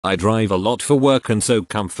I drive a lot for work and so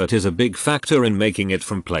comfort is a big factor in making it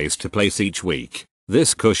from place to place each week.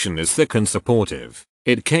 This cushion is thick and supportive.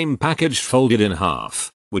 It came packaged folded in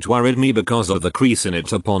half, which worried me because of the crease in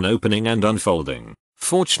it upon opening and unfolding.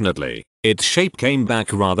 Fortunately, its shape came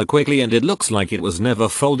back rather quickly and it looks like it was never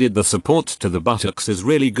folded. The support to the buttocks is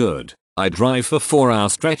really good. I drive for 4-hour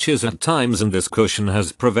stretches at times and this cushion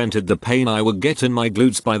has prevented the pain I would get in my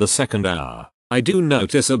glutes by the second hour. I do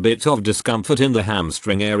notice a bit of discomfort in the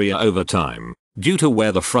hamstring area over time, due to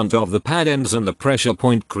where the front of the pad ends and the pressure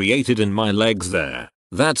point created in my legs there.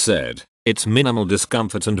 That said, it's minimal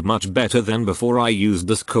discomfort and much better than before I used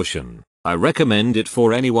this cushion. I recommend it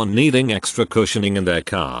for anyone needing extra cushioning in their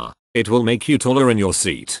car. It will make you taller in your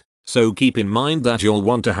seat, so keep in mind that you'll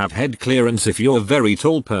want to have head clearance if you're a very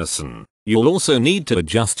tall person. You'll also need to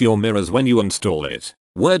adjust your mirrors when you install it.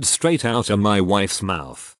 Words straight out of my wife's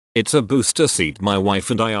mouth. It's a booster seat. My wife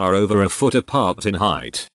and I are over a foot apart in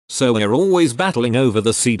height, so we're always battling over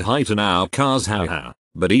the seat height in our cars. Haha.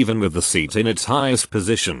 But even with the seat in its highest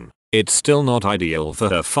position, it's still not ideal for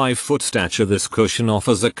her 5-foot stature. This cushion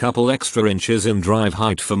offers a couple extra inches in drive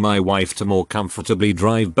height for my wife to more comfortably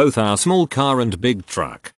drive both our small car and big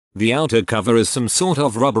truck. The outer cover is some sort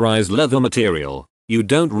of rubberized leather material. You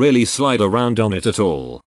don't really slide around on it at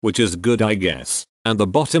all, which is good I guess. And the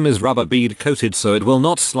bottom is rubber bead coated so it will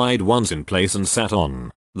not slide once in place and sat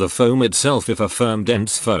on. The foam itself is a firm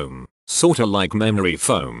dense foam, sorta like memory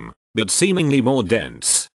foam, but seemingly more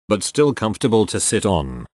dense, but still comfortable to sit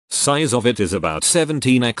on. Size of it is about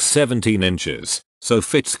 17x17 inches, so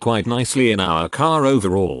fits quite nicely in our car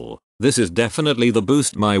overall. This is definitely the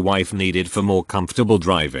boost my wife needed for more comfortable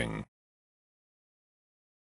driving.